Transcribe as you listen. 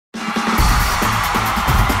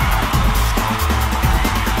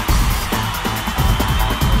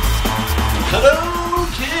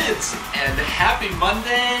Happy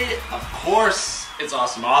Monday! Of course, it's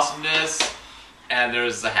Awesomeness, and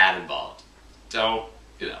there's a hat involved. Don't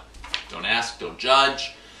ask, don't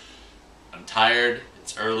judge. I'm tired,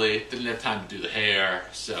 it's early, didn't have time to do the hair,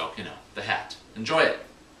 so, the hat. Enjoy it,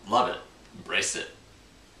 love it, embrace it,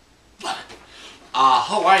 love it.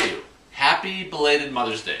 How are you? Happy belated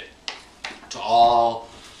Mother's Day to all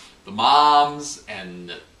the moms and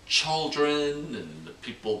the children and the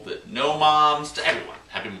people that know moms, to everyone.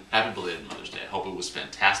 Happy belated Mother's Day. I hope it was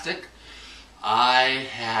fantastic. I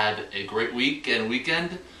had a great week and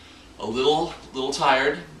weekend. A little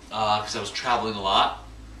tired because I was traveling a lot.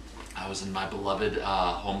 I was in my beloved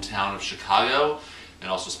hometown of Chicago and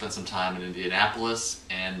also spent some time in Indianapolis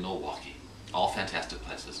and Milwaukee. All fantastic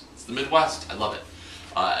places. It's the Midwest. I love it.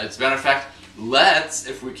 As a matter of fact, let's,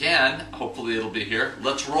 if we can, hopefully it'll be here,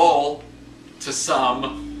 let's roll to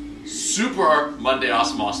some super Monday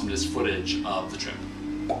Awesomeness footage of the trip.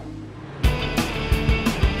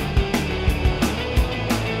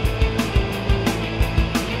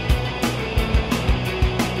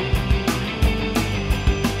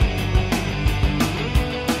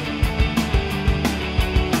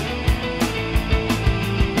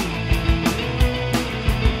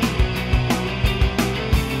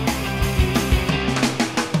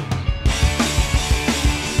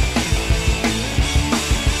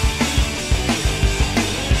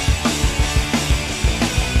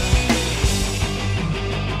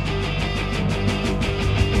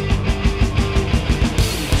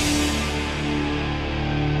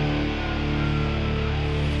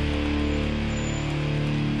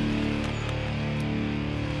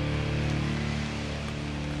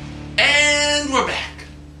 We're back.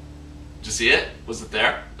 Did you see it? Was it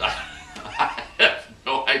there? I have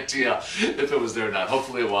no idea if it was there or not.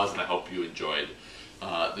 Hopefully it was, and I hope you enjoyed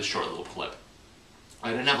this short little clip.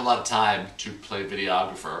 I didn't have a lot of time to play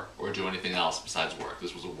videographer or do anything else besides work.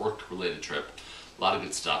 This was a work-related trip. A lot of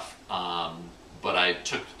good stuff. But I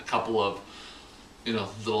took a couple of,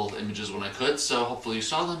 little images when I could, so hopefully you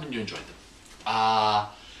saw them and you enjoyed them.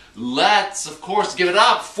 Let's, of course, give it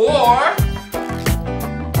up for...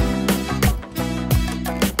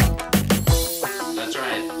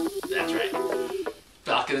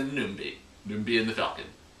 Falcon and Numbi. Numbi and the Falcon.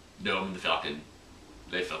 Gnome and the Falcon.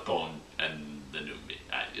 Le Falcon and the Numbi.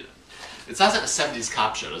 It sounds like a 70s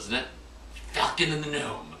cop show, doesn't it? Falcon and the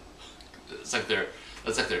Gnome. That's like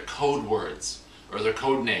their code words. Or their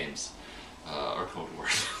code names. Or code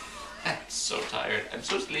words. I'm so tired. I'm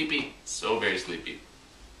so sleepy. So very sleepy.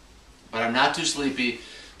 But I'm not too sleepy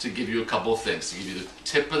to give you a couple of things. To give you the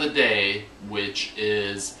tip of the day, which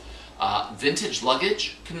is vintage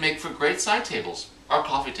luggage can make for great side tables. Our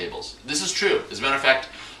coffee tables. This is true. As a matter of fact,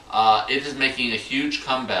 it is making a huge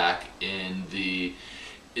comeback in the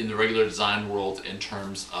regular design world in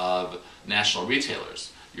terms of national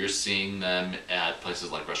retailers. You're seeing them at places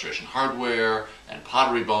like Restoration Hardware and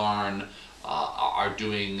Pottery Barn are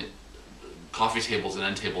doing coffee tables and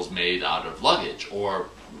end tables made out of luggage or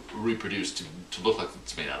reproduced to look like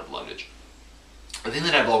it's made out of luggage. The thing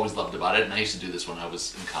that I've always loved about it, and I used to do this when I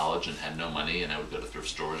was in college and had no money, and I would go to thrift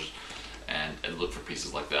stores and look for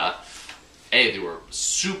pieces like that. They were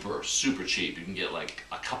super cheap. You can get like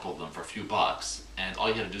a couple of them for a few bucks, and all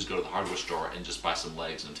you had to do is go to the hardware store and just buy some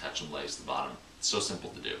legs and attach some legs to the bottom. It's so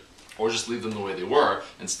simple to do. Or just leave them the way they were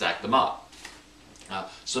and stack them up.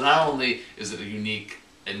 So not only is it a unique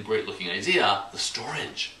and great looking idea, the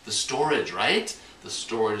storage, right? The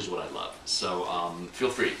storage is what I love. So feel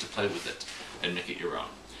free to play with it and make it your own.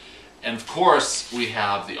 And of course, we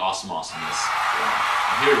have the Awesomeness.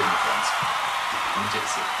 Here it is, my friends. Let me take a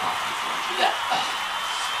sip of coffee before I do that.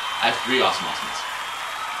 I have 3 Awesomeness.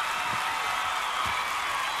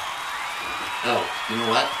 Oh, you know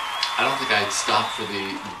what? I don't think I'd stop for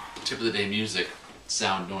the tip of the day music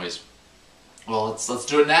sound noise. Well, let's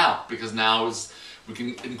do it now, because now we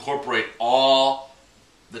can incorporate all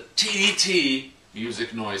the TDT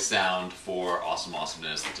music noise sound for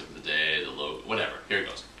Awesomeness, the tip of the day, the logo, whatever. Here it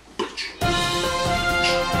goes. I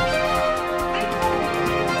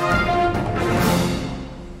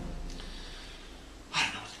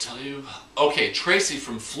don't know what to tell you. Okay, Tracy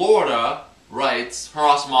from Florida writes, her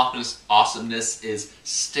awesomeness is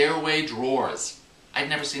stairway drawers. I'd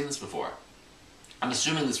never seen this before. I'm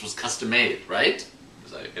assuming this was custom made, right?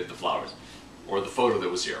 Because I hit the flowers. Or the photo that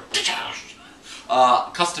was here.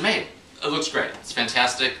 Custom made. It looks great. It's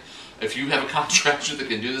fantastic. If you have a contractor that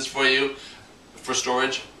can do this for you for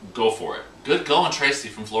storage, go for it. Good going, Tracy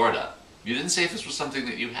from Florida. You didn't say if this was something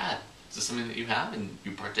that you had. Is this something that you have and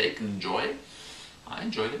you partake and enjoy? I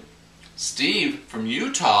enjoyed it. Steve from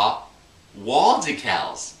Utah, wall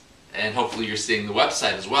decals. and hopefully you're seeing the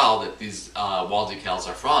website as well that these wall decals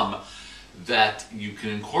are from, that you can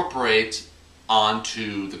incorporate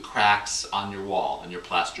onto the cracks on your wall, and your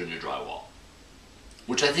plaster and your drywall.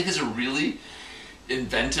 Which I think is a really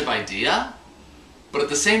inventive idea, but at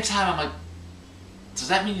the same time I'm like, does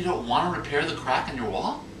that mean you don't want to repair the crack in your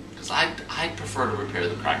wall? Because I'd prefer to repair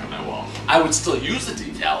the crack in my wall. I would still use the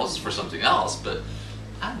decals for something else, but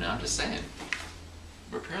I don't know, I'm just saying.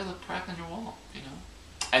 Repair the crack in your wall, you know?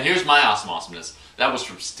 And here's my awesomeness. That was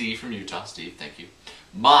from Steve from Utah. Steve, thank you.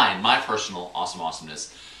 My personal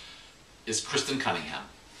awesomeness is Kristen Cunningham.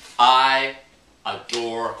 I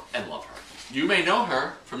adore and love her. You may know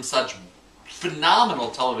her from such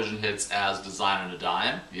phenomenal television hits as Design on a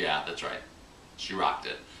Dime. Yeah, that's right. She rocked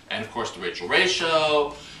it. And of course the Rachel Ray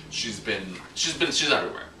Show. She's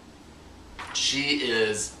everywhere. She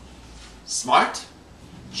is smart.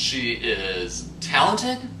 She is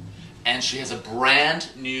talented. And she has a brand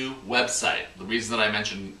new website. The reason that I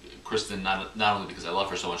mentioned Kristen, not only because I love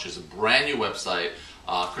her so much, she has a brand new website,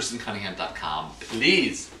 KristenCunningham.com.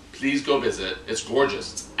 Please go visit. It's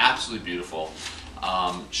gorgeous. It's absolutely beautiful.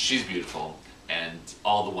 She's beautiful, and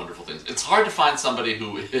all the wonderful things. It's hard to find somebody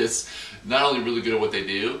who is not only really good at what they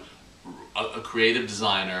do, a creative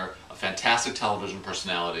designer, a fantastic television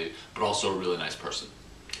personality, but also a really nice person.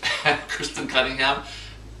 And Kristen Cunningham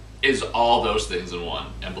is all those things in one.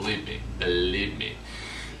 And believe me,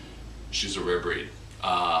 she's a rare breed.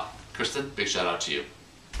 Kristen, big shout out to you.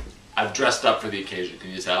 I've dressed up for the occasion,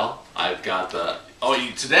 can you tell? I've got the,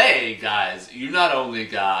 today, guys, you not only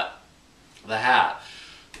got the hat,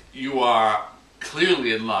 you are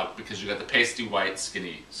clearly in luck because you got the pasty white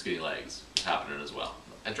skinny legs happening as well.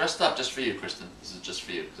 I dressed up just for you, Kristen. This is just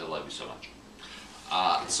for you because I love you so much.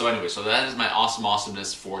 So anyway, so that is my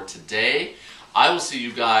awesomeness for today. I will see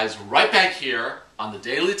you guys right back here on the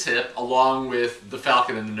Daily Tip along with the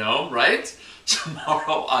Falcon and the Gnome, right?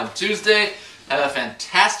 Tomorrow on Tuesday. Have a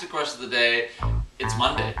fantastic rest of the day. It's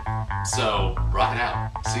Monday, so rock it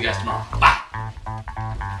out. See you guys tomorrow.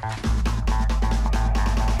 Bye!